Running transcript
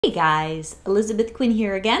Hey guys, Elizabeth Quinn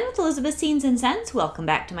here again with Elizabeth Scenes and Scents. Welcome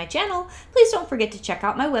back to my channel. Please don't forget to check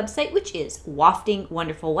out my website, which is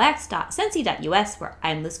waftingwonderfulwax.scentsy.us, where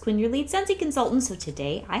I'm Liz Quinn, your lead Scentsy consultant. So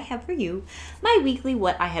today I have for you my weekly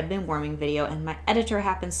What I Have Been Warming video, and my editor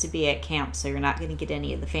happens to be at camp, so you're not going to get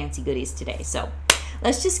any of the fancy goodies today. So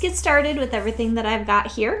let's just get started with everything that I've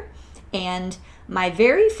got here. And my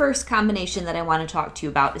very first combination that I want to talk to you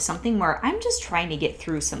about is something where I'm just trying to get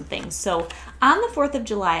through some things. So on the 4th of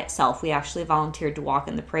July itself, we actually volunteered to walk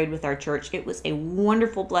in the parade with our church. It was a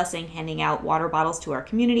wonderful blessing, handing out water bottles to our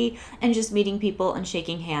community and just meeting people and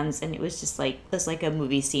shaking hands. And it was just like a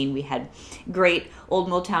movie scene. We had great old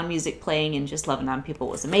Motown music playing and just loving on people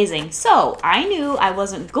was amazing. So I knew I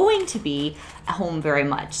wasn't going to be home very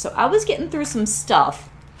much. So I was getting through some stuff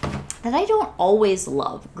that I don't always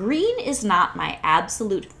love. Green is not my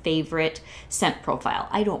absolute favorite scent profile.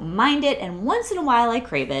 I don't mind it, and once in a while I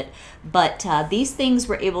crave it, but these things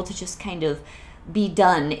were able to just kind of be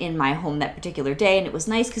done in my home that particular day, and it was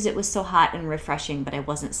nice because it was so hot and refreshing, but I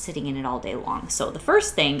wasn't sitting in it all day long. So the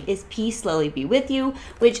first thing is Peace Lily Be With You,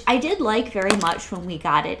 which I did like very much when we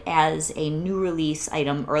got it as a new release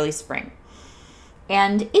item early spring.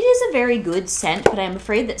 And it is a very good scent, but I'm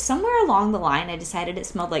afraid that somewhere along the line I decided it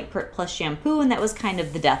smelled like Pert Plus shampoo, and that was kind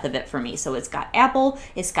of the death of it for me. So it's got apple,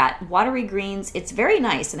 it's got watery greens, it's very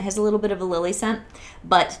nice, and it has a little bit of a lily scent,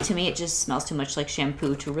 but to me it just smells too much like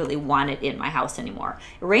shampoo to really want it in my house anymore.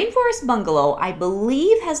 Rainforest Bungalow, I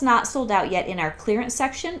believe, has not sold out yet in our clearance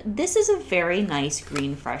section. This is a very nice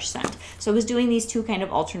green fresh scent. So I was doing these two kind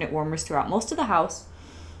of alternate warmers throughout most of the house.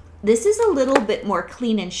 This is a little bit more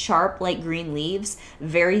clean and sharp, like Green Leaves,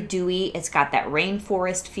 very dewy. It's got that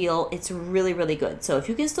rainforest feel. It's really, really good. So if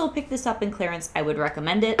you can still pick this up in clearance, I would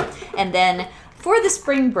recommend it. And then for the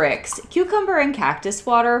spring bricks, Cucumber and Cactus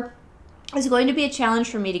Water is going to be a challenge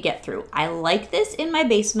for me to get through. I like this in my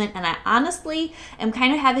basement, and I honestly am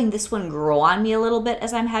kind of having this one grow on me a little bit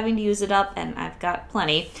as I'm having to use it up, and I've got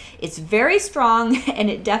plenty. It's very strong, and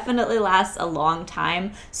it definitely lasts a long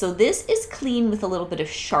time. So this is clean with a little bit of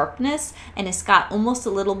sharpness, and it's got almost a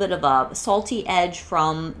little bit of a salty edge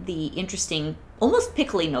from the interesting almost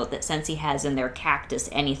pickly note that Scentsy has in their Cactus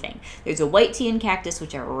anything. There's a white tea and cactus,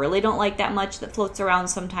 which I really don't like that much, that floats around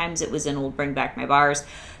sometimes. It was in Old Bring Back My Bars.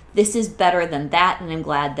 This is better than that, and I'm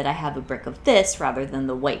glad that I have a brick of this rather than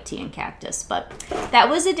the white tea and cactus. But that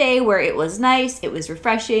was a day where it was nice, it was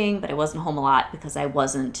refreshing, but I wasn't home a lot because I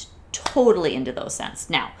wasn't totally into those scents.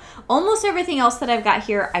 Now, almost everything else that I've got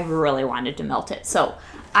here, I really wanted to melt it. So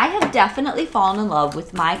I have definitely fallen in love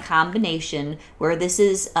with my combination where this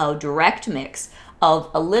is a direct mix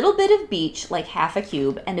of a little bit of beech, like half a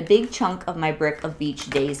cube, and a big chunk of my brick of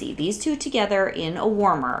Beach Daisy. These two together in a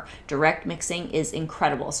warmer, direct mixing is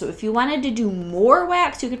incredible. So if you wanted to do more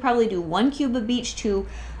wax, you could probably do 1 cube of beech to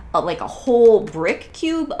like a whole brick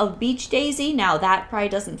cube of Beach Daisy. Now that probably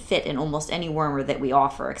doesn't fit in almost any warmer that we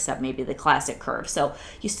offer, except maybe the classic curve. So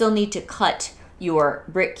you still need to cut your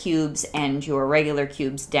brick cubes and your regular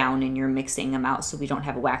cubes down in your mixing amount so we don't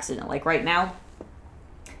have a wax in it. Like right now,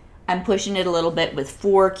 I'm pushing it a little bit with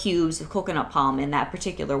 4 cubes of coconut palm in that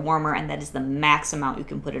particular warmer, and that is the max amount you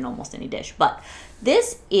can put in almost any dish. But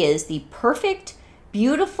this is the perfect,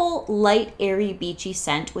 beautiful, light, airy, beachy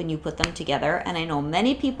scent when you put them together. And I know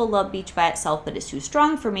many people love beech by itself, but it's too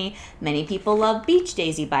strong for me. Many people love Beach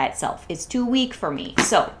Daisy by itself. It's too weak for me.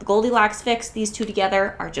 So the Goldilocks fix, these two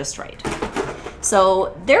together are just right.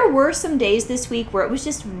 So there were some days this week where it was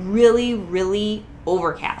just really, really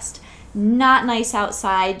overcast. Not nice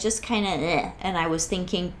outside, just kind of and I was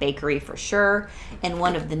thinking bakery for sure. And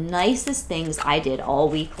one of the nicest things I did all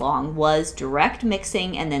week long was direct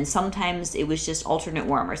mixing, and then sometimes it was just alternate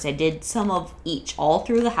warmers. I did some of each all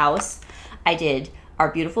through the house. I did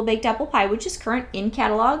our beautiful baked apple pie, which is current in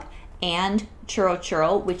catalog, and Churro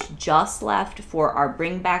Churro, which just left for our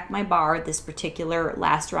Bring Back My Bar this particular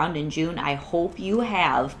last round in June. I hope you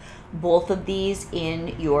have both of these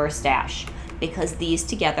in your stash, because these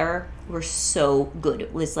together were so good.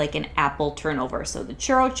 It was like an apple turnover. So the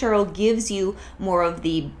Churro Churro gives you more of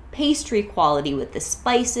the pastry quality with the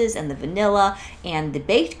spices and the vanilla and the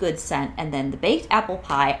baked goods scent, and then the baked apple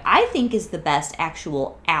pie I think is the best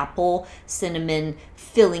actual apple, cinnamon,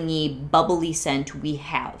 fillingy, bubbly scent we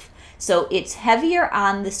have. So it's heavier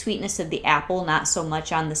on the sweetness of the apple, not so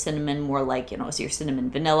much on the cinnamon, more like, so your cinnamon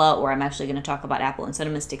vanilla, or I'm actually going to talk about apple and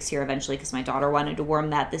cinnamon sticks here eventually because my daughter wanted to warm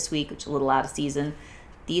that this week, which is a little out of season.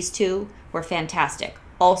 These two were fantastic.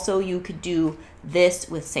 Also, you could do this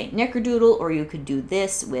with St. Nickerdoodle, or you could do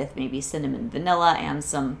this with maybe cinnamon vanilla and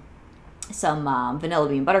some vanilla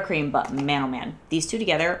bean buttercream, but man, oh man, these two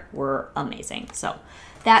together were amazing. So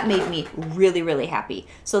That made me really, really happy.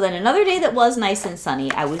 So then another day that was nice and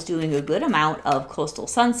sunny, I was doing a good amount of Coastal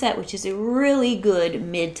Sunset, which is a really good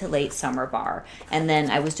mid to late summer bar. And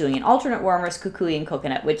then I was doing an alternate warmers, Kukui and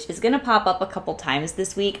Coconut, which is going to pop up a couple times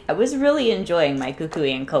this week. I was really enjoying my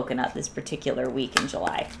Kukui and Coconut this particular week in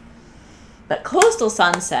July. But Coastal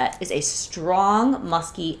Sunset is a strong,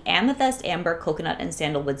 musky, amethyst, amber, coconut, and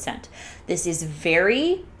sandalwood scent. This is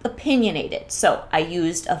very opinionated. So I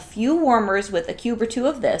used a few warmers with a cube or two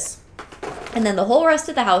of this, and then the whole rest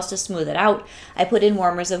of the house to smooth it out, I put in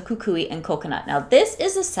warmers of Kukui and Coconut. Now this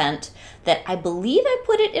is a scent that I believe I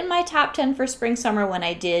put it in my top 10 for spring summer when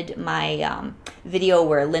I did my video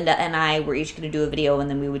where Linda and I were each going to do a video and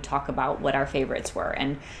then we would talk about what our favorites were.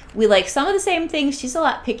 And we like some of the same things. She's a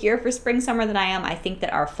lot pickier for spring summer than I am. I think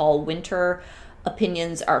that our fall winter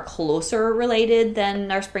opinions are closer related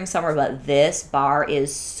than our spring summer, but this bar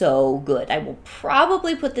is so good. I will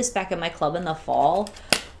probably put this back in my club in the fall.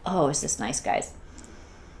 Oh, is this nice, guys?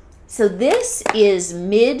 So this is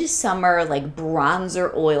midsummer, like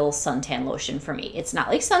bronzer oil suntan lotion for me. It's not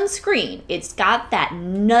like sunscreen. It's got that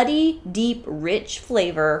nutty, deep, rich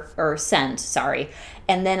flavor, or scent, sorry,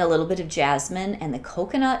 and then a little bit of jasmine and the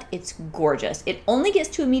coconut. It's gorgeous. It only gets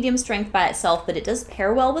to a medium strength by itself, but it does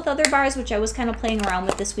pair well with other bars, which I was kind of playing around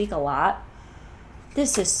with this week a lot.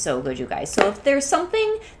 This is so good, you guys. So if there's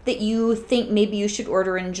something that you think maybe you should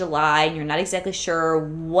order in July and you're not exactly sure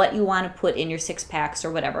what you want to put in your 6-packs or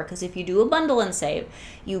whatever, because if you do a bundle and save,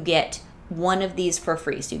 you get one of these for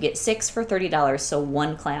free. So you get 6 for $30, so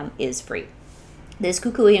 1 clam is free. This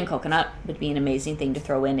Kukui and Coconut would be an amazing thing to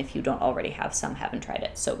throw in if you don't already have some, haven't tried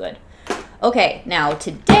it. So good. Okay, now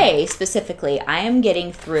today specifically, I am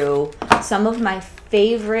getting through some of my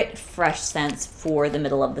favorite fresh scents for the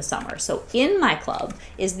middle of the summer. So in my club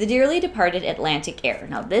is the Dearly Departed Atlantic Air.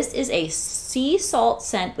 Now this is a sea salt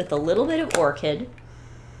scent with a little bit of orchid.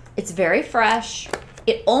 It's very fresh.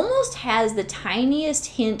 It almost has the tiniest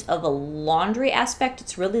hint of a laundry aspect.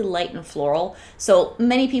 It's really light and floral. So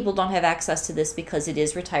many people don't have access to this because it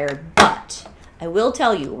is retired, but I will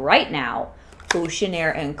tell you right now, Ocean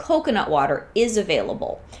Air and Coconut Water is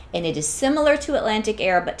available, and it is similar to Atlantic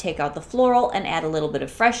Air, but take out the floral and add a little bit of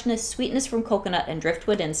freshness, sweetness from coconut and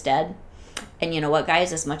driftwood instead. And you know what,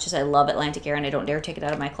 guys, as much as I love Atlantic Air and I don't dare take it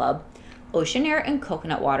out of my club, Ocean Air and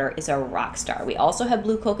Coconut Water is a rock star. We also have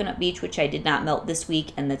Blue Coconut Beach, which I did not melt this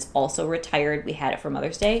week, and that's also retired. We had it for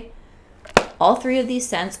Mother's Day. All 3 of these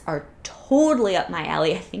scents are totally up my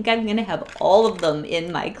alley. I think I'm going to have all of them in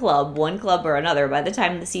my club, one club or another, by the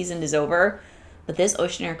time the season is over. But this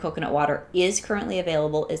Ocean Air Coconut Water is currently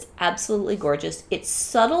available. It's absolutely gorgeous. It's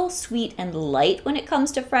subtle, sweet, and light when it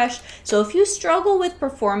comes to fresh. So if you struggle with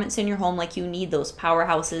performance in your home, like you need those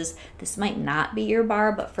powerhouses, this might not be your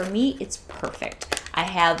bar, but for me, it's perfect. I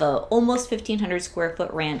have a almost 1,500 square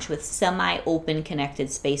foot ranch with semi-open connected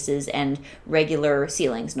spaces and regular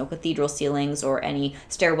ceilings, no cathedral ceilings or any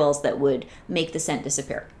stairwells that would make the scent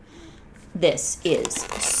disappear. This is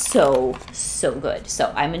so, so good.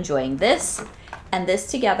 So I'm enjoying this and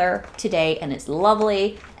this together today, and it's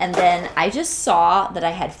lovely. And then I just saw that I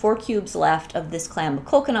had 4 cubes left of this clam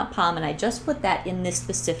coconut palm, and I just put that in this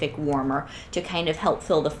specific warmer to kind of help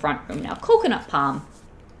fill the front room. Now, coconut palm,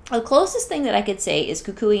 the closest thing that I could say is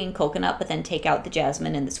Kukui and Coconut, but then take out the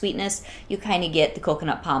jasmine and the sweetness, you kind of get the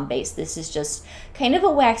coconut palm base. This is just kind of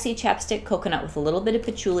a waxy chapstick coconut with a little bit of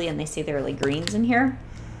patchouli, and they say there are like greens in here.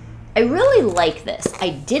 I really like this.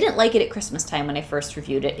 I didn't like it at Christmas time when I first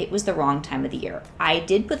reviewed it. It was the wrong time of the year. I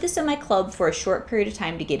did put this in my club for a short period of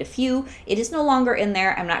time to get a few. It is no longer in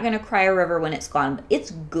there. I'm not going to cry a river when it's gone, but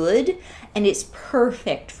it's good, and it's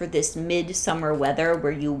perfect for this midsummer weather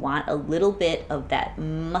where you want a little bit of that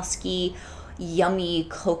musky, yummy,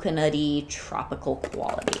 coconutty, tropical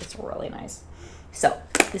quality. It's really nice. So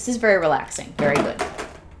this is very relaxing. Very good.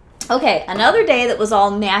 Okay, another day that was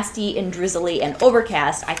all nasty and drizzly and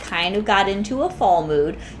overcast, I kind of got into a fall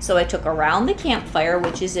mood, so I took Around the Campfire,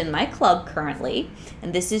 which is in my club currently,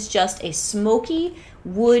 and this is just a smoky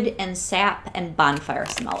wood and sap and bonfire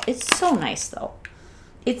smell. It's so nice, though.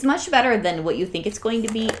 It's much better than what you think it's going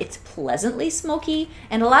to be. It's pleasantly smoky,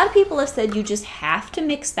 and a lot of people have said you just have to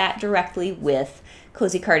mix that directly with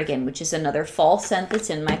Cozy Cardigan, which is another fall scent that's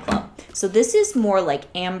in my club. So this is more like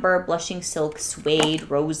amber, blushing silk, suede,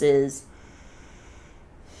 roses.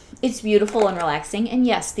 It's beautiful and relaxing, and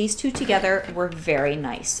yes, these two together were very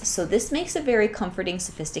nice. So this makes a very comforting,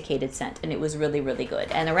 sophisticated scent, and it was really, really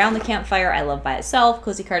good. And Around the Campfire, I love by itself.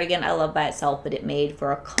 Cozy Cardigan, I love by itself, but it made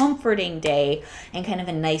for a comforting day and kind of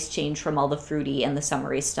a nice change from all the fruity and the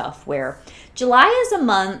summery stuff, where July is a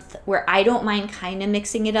month where I don't mind kind of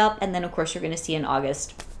mixing it up, and then of course you're going to see in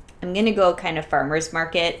August I'm going to go kind of farmer's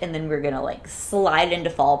market, and then we're going to like slide into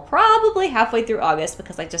fall probably halfway through August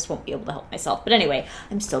because I just won't be able to help myself. But anyway,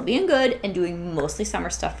 I'm still being good and doing mostly summer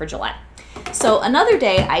stuff for July. So another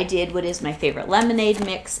day I did what is my favorite lemonade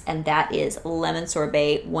mix, and that is lemon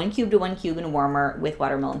sorbet, 1 cube to 1 cube and warmer with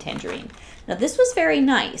watermelon tangerine. Now this was very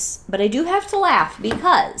nice, but I do have to laugh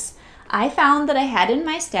because I found that I had in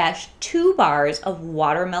my stash 2 bars of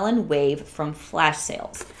watermelon wave from flash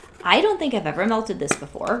sales. I don't think I've ever melted this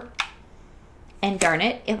before. And darn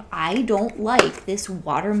it, if I don't like this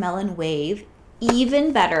watermelon wave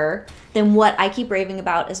even better than what I keep raving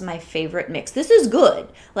about as my favorite mix. This is good.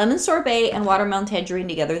 Lemon sorbet and watermelon tangerine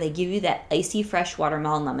together, they give you that icy fresh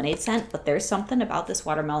watermelon lemonade scent, but there's something about this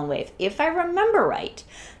watermelon wave. If I remember right,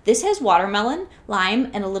 this has watermelon, lime,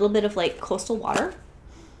 and a little bit of like coastal water.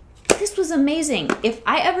 This was amazing. If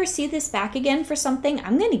I ever see this back again for something,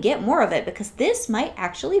 I'm going to get more of it because this might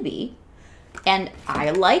actually be, and I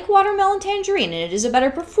like watermelon tangerine and it is a better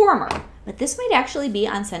performer, but this might actually be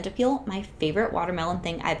on scent appeal my favorite watermelon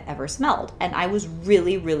thing I've ever smelled. And I was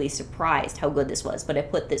really, really surprised how good this was. But I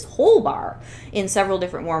put this whole bar in several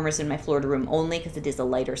different warmers in my Florida room only because it is a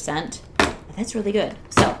lighter scent. But that's really good.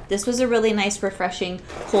 So this was a really nice, refreshing,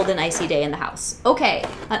 cold and icy day in the house. Okay,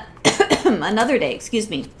 another day, excuse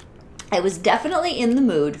me. I was definitely in the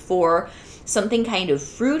mood for something kind of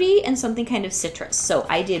fruity and something kind of citrus. So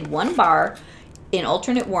I did 1 bar in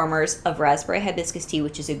alternate warmers of raspberry hibiscus tea,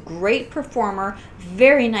 which is a great performer,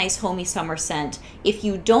 very nice homey summer scent. If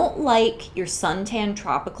you don't like your suntan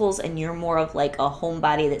tropicals and you're more of like a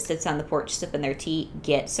homebody that sits on the porch sipping their tea,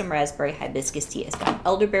 get some raspberry hibiscus tea. It's got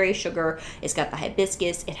elderberry sugar, it's got the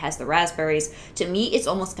hibiscus, it has the raspberries. To me, it's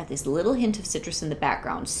almost got this little hint of citrus in the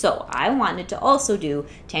background. So I wanted to also do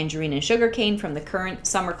tangerine and sugarcane from the current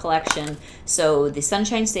summer collection. So the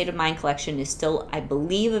Sunshine State of Mind collection is still, I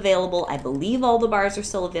believe, available. I believe all the bars are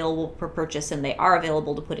still available for purchase, and they are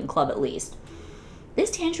available to put in club at least. This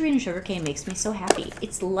tangerine and sugarcane makes me so happy.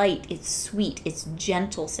 It's light, it's sweet, it's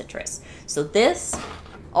gentle citrus. So this,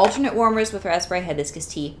 alternate warmers with raspberry hibiscus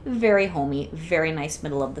tea, very homey, very nice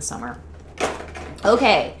middle of the summer.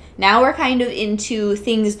 Okay, now we're kind of into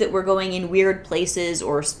things that we're going in weird places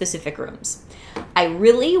or specific rooms. I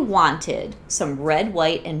really wanted some red,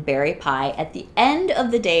 white, and berry pie at the end of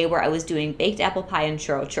the day where I was doing baked apple pie and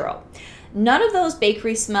churro churro. None of those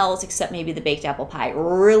bakery smells, except maybe the baked apple pie,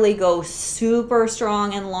 really go super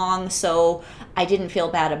strong and long, so I didn't feel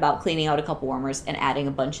bad about cleaning out a couple warmers and adding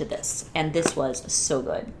a bunch of this, and this was so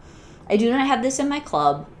good. I do not have this in my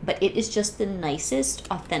club, but it is just the nicest,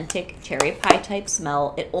 authentic cherry pie type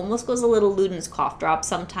smell. It almost goes a little Luden's cough drop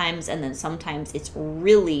sometimes, and then sometimes it's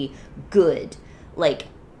really good, like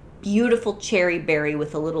beautiful cherry berry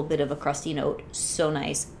with a little bit of a crusty note. So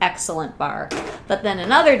nice. Excellent bar. But then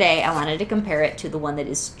another day, I wanted to compare it to the one that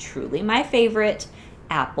is truly my favorite,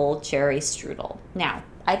 apple cherry strudel. Now,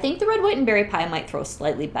 I think the red, white, and berry pie might throw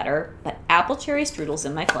slightly better, but apple cherry strudel's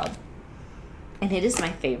in my club. And it is my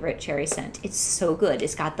favorite cherry scent. It's so good.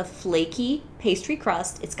 It's got the flaky pastry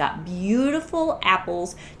crust. It's got beautiful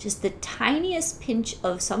apples, just the tiniest pinch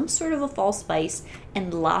of some sort of a fall spice,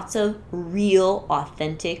 and lots of real,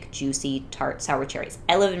 authentic, juicy, tart, sour cherries.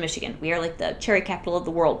 I live in Michigan. We are like the cherry capital of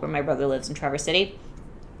the world, where my brother lives in Traverse City.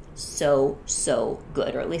 So, so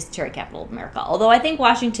good, or at least the cherry capital of America. Although I think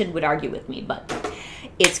Washington would argue with me, but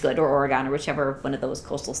it's good, or Oregon, or whichever one of those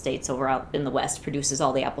coastal states over out in the West produces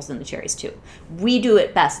all the apples and the cherries too. We do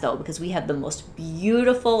it best though, because we have the most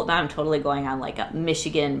beautiful, now I'm totally going on like a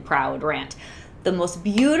Michigan proud rant, the most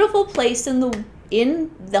beautiful place in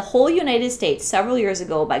the whole United States. Several years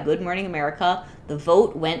ago by Good Morning America, the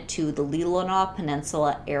vote went to the Leelanau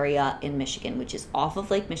Peninsula area in Michigan, which is off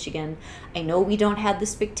of Lake Michigan. I know we don't have the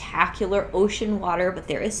spectacular ocean water, but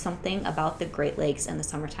there is something about the Great Lakes in the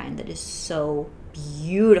summertime that is so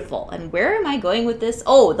beautiful. And where am I going with this?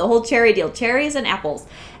 Oh, the whole cherry deal. Cherries and apples.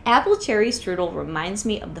 Apple cherry strudel reminds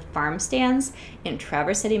me of the farm stands in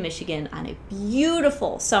Traverse City, Michigan on a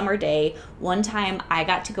beautiful summer day. One time I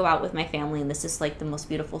got to go out with my family, and this is like the most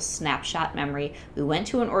beautiful snapshot memory. We went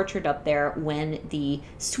to an orchard up there when the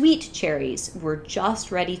sweet cherries were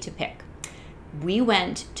just ready to pick. We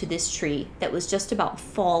went to this tree that was just about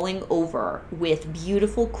falling over with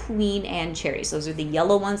beautiful Queen Anne cherries. Those are the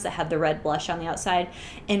yellow ones that have the red blush on the outside.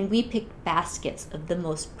 And we picked baskets of the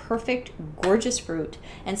most perfect, gorgeous fruit.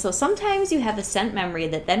 And so sometimes you have a scent memory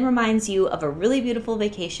that then reminds you of a really beautiful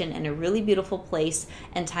vacation and a really beautiful place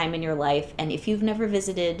and time in your life. And if you've never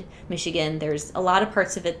visited Michigan, there's a lot of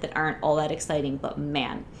parts of it that aren't all that exciting, but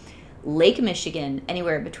man, Lake Michigan,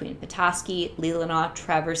 anywhere between Petoskey, Leelanau,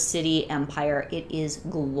 Traverse City, Empire, it is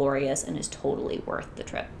glorious and is totally worth the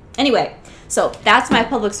trip. Anyway, so that's my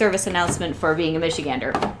public service announcement for being a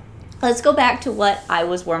Michigander. Let's go back to what I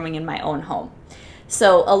was warming in my own home.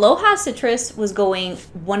 So Aloha Citrus was going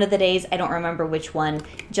one of the days, I don't remember which one,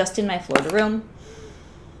 just in my Florida room.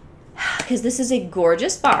 Because this is a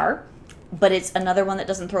gorgeous bar, but it's another one that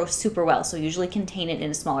doesn't throw super well, so usually contain it in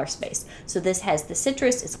a smaller space. So this has the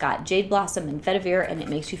citrus, it's got jade blossom and vetiver, and it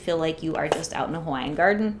makes you feel like you are just out in a Hawaiian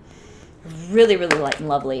garden. Really, really light and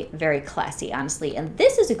lovely, very classy, honestly. And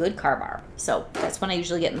this is a good car bar, so that's when I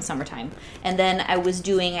usually get in the summertime. And then I was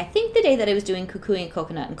doing, I think the day that I was doing Kukui and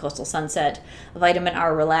Coconut and Coastal Sunset, Vitamin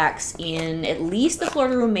R Relax in at least the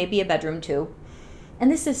Florida room, maybe a bedroom too.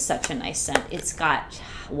 And this is such a nice scent. It's got,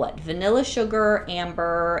 what, vanilla sugar,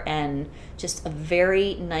 amber, and just a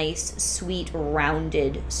very nice, sweet,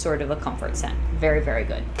 rounded sort of a comfort scent. Very, very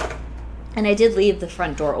good. And I did leave the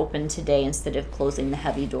front door open today instead of closing the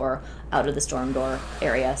heavy door out of the storm door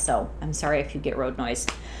area, so I'm sorry if you get road noise.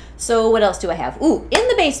 So what else do I have? Ooh, in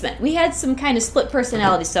the basement. We had some kind of split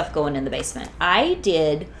personality stuff going in the basement. I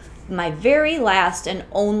did my very last and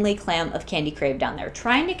only clam of Candy Crave down there,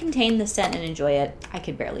 trying to contain the scent and enjoy it. I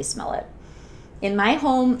could barely smell it. In my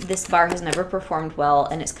home, this bar has never performed well,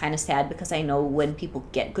 and it's kind of sad because I know when people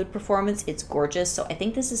get good performance, it's gorgeous. So I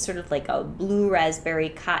think this is sort of like a blue raspberry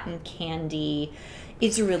cotton candy.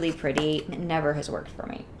 It's really pretty. It never has worked for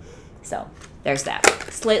me. So there's that.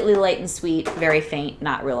 Slightly light and sweet, very faint,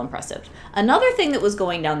 not real impressive. Another thing that was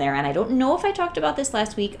going down there, and I don't know if I talked about this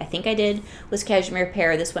last week, I think I did, was Cashmere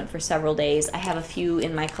Pear. This went for several days. I have a few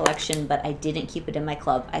in my collection, but I didn't keep it in my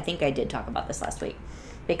club. I think I did talk about this last week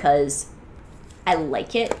because I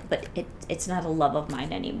like it, but it's not a love of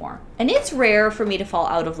mine anymore. And it's rare for me to fall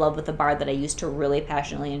out of love with a bar that I used to really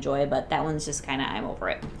passionately enjoy, but that one's just kind of, I'm over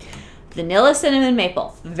it. Vanilla Cinnamon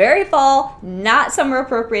Maple. Very fall, not summer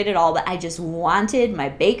appropriate at all, but I just wanted my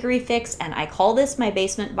bakery fix, and I call this my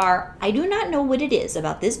basement bar. I do not know what it is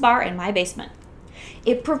about this bar in my basement.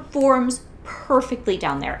 It performs perfectly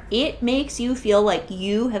down there. It makes you feel like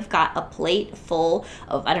you have got a plate full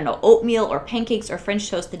of, I don't know, oatmeal or pancakes or French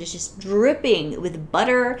toast that is just dripping with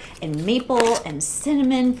butter and maple and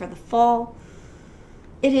cinnamon for the fall.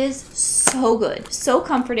 It is so good, so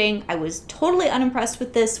comforting. I was totally unimpressed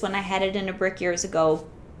with this when I had it in a brick years ago,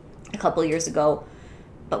 a couple years ago.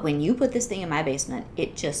 But when you put this thing in my basement,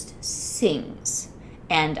 it just sings.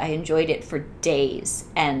 And I enjoyed it for days.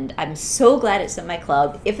 And I'm so glad it's in my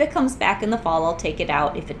club. If it comes back in the fall, I'll take it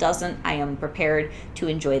out. If it doesn't, I am prepared to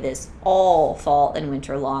enjoy this all fall and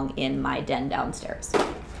winter long in my den downstairs.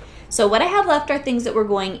 So what I have left are things that were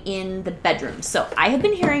going in the bedroom. So I have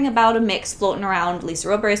been hearing about a mix floating around. Lisa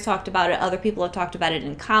Roberry's talked about it. Other people have talked about it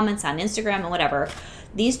in comments on Instagram and whatever.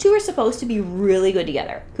 These two are supposed to be really good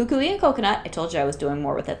together. Kukui and Coconut, I told you I was doing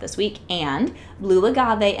more with it this week, and Blue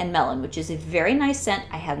Agave and Melon, which is a very nice scent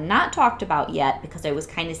I have not talked about yet because I was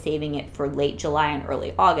kind of saving it for late July and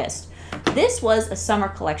early August. This was a summer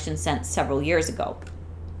collection scent several years ago.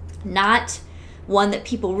 Not one that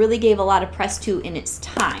people really gave a lot of press to in its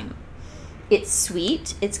time. It's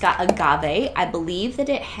sweet, it's got agave, I believe that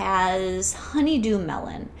it has honeydew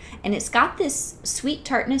melon, and it's got this sweet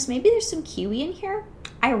tartness. Maybe there's some kiwi in here.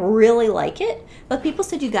 I really like it, but people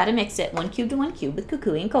said you gotta mix it 1 cube to 1 cube with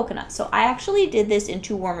Kukui and Coconut. So I actually did this in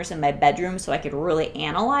 2 warmers in my bedroom so I could really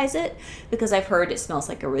analyze it, because I've heard it smells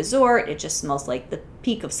like a resort, it just smells like the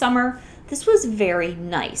peak of summer. This was very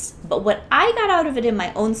nice, but what I got out of it in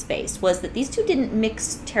my own space was that these two didn't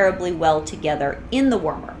mix terribly well together in the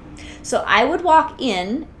warmer. So I would walk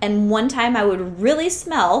in, and one time I would really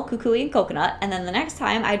smell Kukui and Coconut, and then the next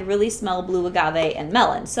time I'd really smell Blue Agave and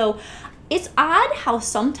Melon. So it's odd how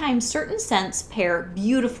sometimes certain scents pair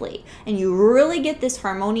beautifully, and you really get this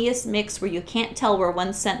harmonious mix where you can't tell where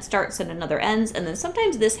one scent starts and another ends, and then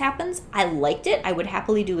sometimes this happens. I liked it. I would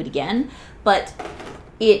happily do it again, but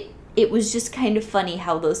it was just kind of funny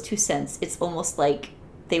how those two scents, it's almost like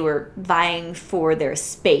they were vying for their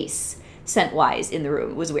space scent-wise in the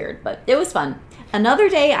room. It was weird, but it was fun. Another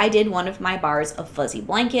day, I did one of my bars of Fuzzy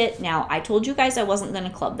Blanket. Now, I told you guys I wasn't going to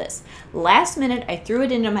club this. Last minute, I threw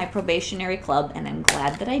it into my probationary club, and I'm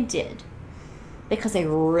glad that I did, because I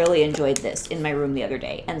really enjoyed this in my room the other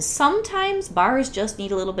day. And sometimes bars just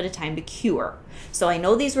need a little bit of time to cure. So I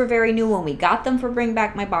know these were very new when we got them for Bring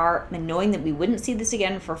Back My Bar, and knowing that we wouldn't see this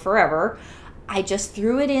again for forever, I just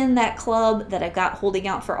threw it in that club that I've got holding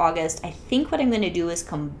out for August. I think what I'm going to do is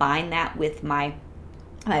combine that with my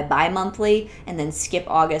bi-monthly and then skip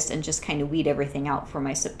August and just kind of weed everything out for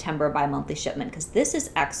my September bi-monthly shipment, because this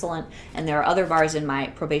is excellent, and there are other bars in my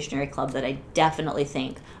probationary club that I definitely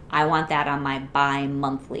think I want that on my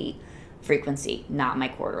bi-monthly frequency, not my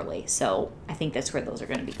quarterly. So I think that's where those are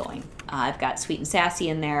going to be going. I've got Sweet and Sassy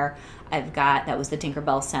in there. I've got, that was the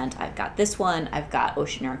Tinkerbell scent. I've got this one. I've got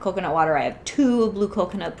Ocean Air and Coconut Water. I have 2 Blue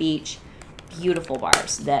Coconut Beach. Beautiful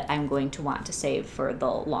bars that I'm going to want to save for the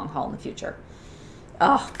long haul in the future.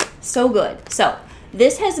 Oh, so good. So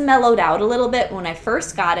this has mellowed out a little bit. When I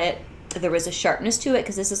first got it, there was a sharpness to it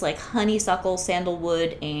because this is like honeysuckle,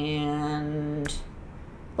 sandalwood, and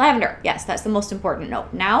lavender. Yes, that's the most important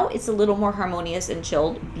note. Now it's a little more harmonious and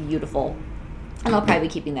chilled. Beautiful. And I'll probably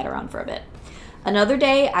be keeping that around for a bit. Another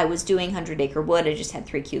day, I was doing 100 Acre Wood. I just had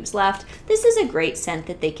 3 cubes left. This is a great scent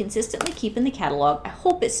that they consistently keep in the catalog. I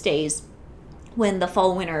hope it stays when the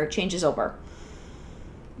fall winter changes over.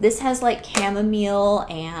 This has like chamomile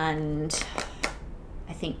and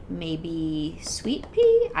I think maybe sweet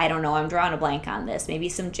pea. I don't know. I'm drawing a blank on this. Maybe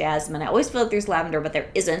some jasmine. I always feel like there's lavender, but there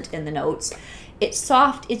isn't in the notes. It's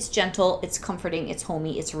soft, it's gentle, it's comforting, it's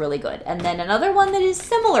homey, it's really good. And then another one that is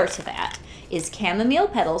similar to that is Chamomile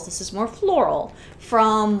Petals. This is more floral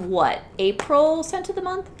from what? April scent of the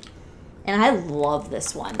month? And I love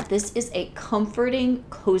this one. This is a comforting,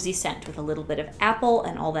 cozy scent with a little bit of apple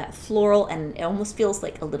and all that floral, and it almost feels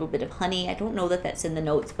like a little bit of honey. I don't know that that's in the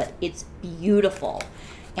notes, but it's beautiful.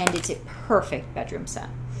 And it's a perfect bedroom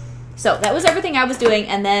scent. So that was everything I was doing.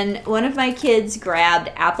 And then one of my kids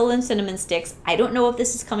grabbed apple and cinnamon sticks. I don't know if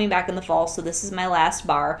this is coming back in the fall, so this is my last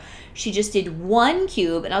bar. She just did 1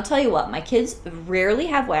 cube. And I'll tell you what, my kids rarely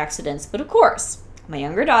have waxidents, but of course, my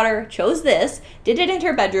younger daughter chose this, did it in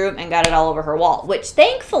her bedroom, and got it all over her wall, which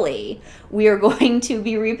thankfully we are going to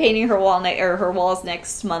be repainting her walls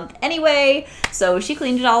next month anyway. So she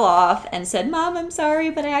cleaned it all off and said, "Mom, I'm sorry,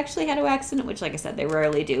 but I actually had a waxident," which, like I said, they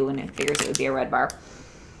rarely do, and it figures it would be a red bar.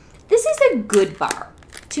 This is a good bar.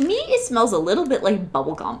 To me, it smells a little bit like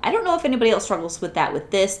bubblegum. I don't know if anybody else struggles with that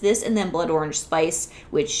with this, and then Blood Orange Spice,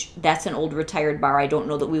 which that's an old retired bar. I don't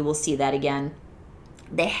know that we will see that again.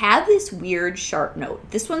 They have this weird sharp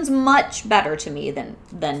note. This one's much better to me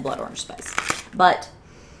than Blood Orange Spice. But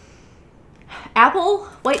apple,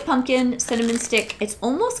 white pumpkin, cinnamon stick, it's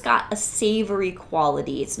almost got a savory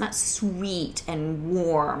quality. It's not sweet and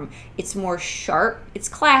warm. It's more sharp. It's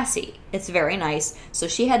classy. It's very nice. So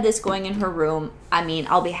she had this going in her room. I mean,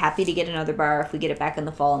 I'll be happy to get another bar if we get it back in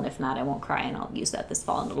the fall, and if not, I won't cry, and I'll use that this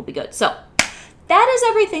fall, and it'll be good. So that is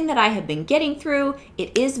everything that I have been getting through.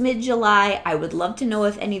 It is mid-July. I would love to know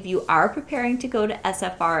if any of you are preparing to go to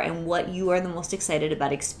SFR and what you are the most excited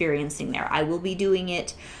about experiencing there. I will be doing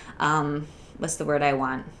it, what's the word I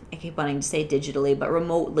want? I keep wanting to say digitally, but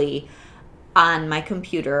remotely on my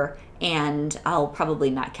computer, and I'll probably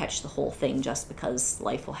not catch the whole thing just because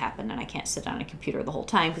life will happen and I can't sit on a computer the whole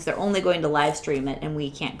time because they're only going to live stream it and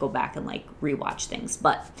we can't go back and like rewatch things.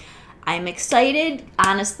 But I'm excited,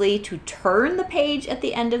 honestly, to turn the page at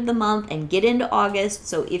the end of the month and get into August.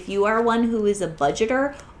 So if you are one who is a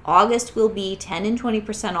budgeter, August will be 10 and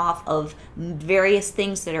 20% off of various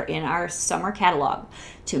things that are in our summer catalog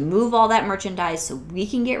to move all that merchandise so we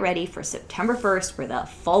can get ready for September 1st where the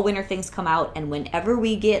fall winter things come out. And whenever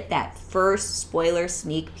we get that first spoiler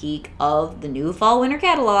sneak peek of the new fall winter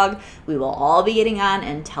catalog, we will all be getting on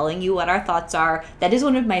and telling you what our thoughts are. That is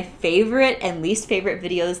one of my favorite and least favorite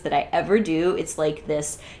videos that I ever do. It's like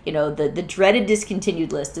this, you know, the dreaded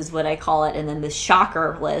discontinued list is what I call it, and then the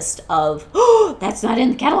shocker list of, oh, that's not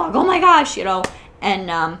in the catalog, oh my gosh, you know.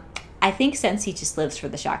 And I think Scentsy just lives for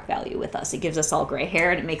the shock value with us. It gives us all gray hair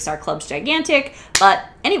and it makes our clubs gigantic. But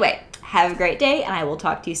anyway, have a great day and I will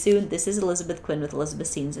talk to you soon. This is Elizabeth Quinn with Elizabeth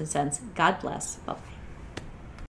Scenes and Scents. God bless. Bye.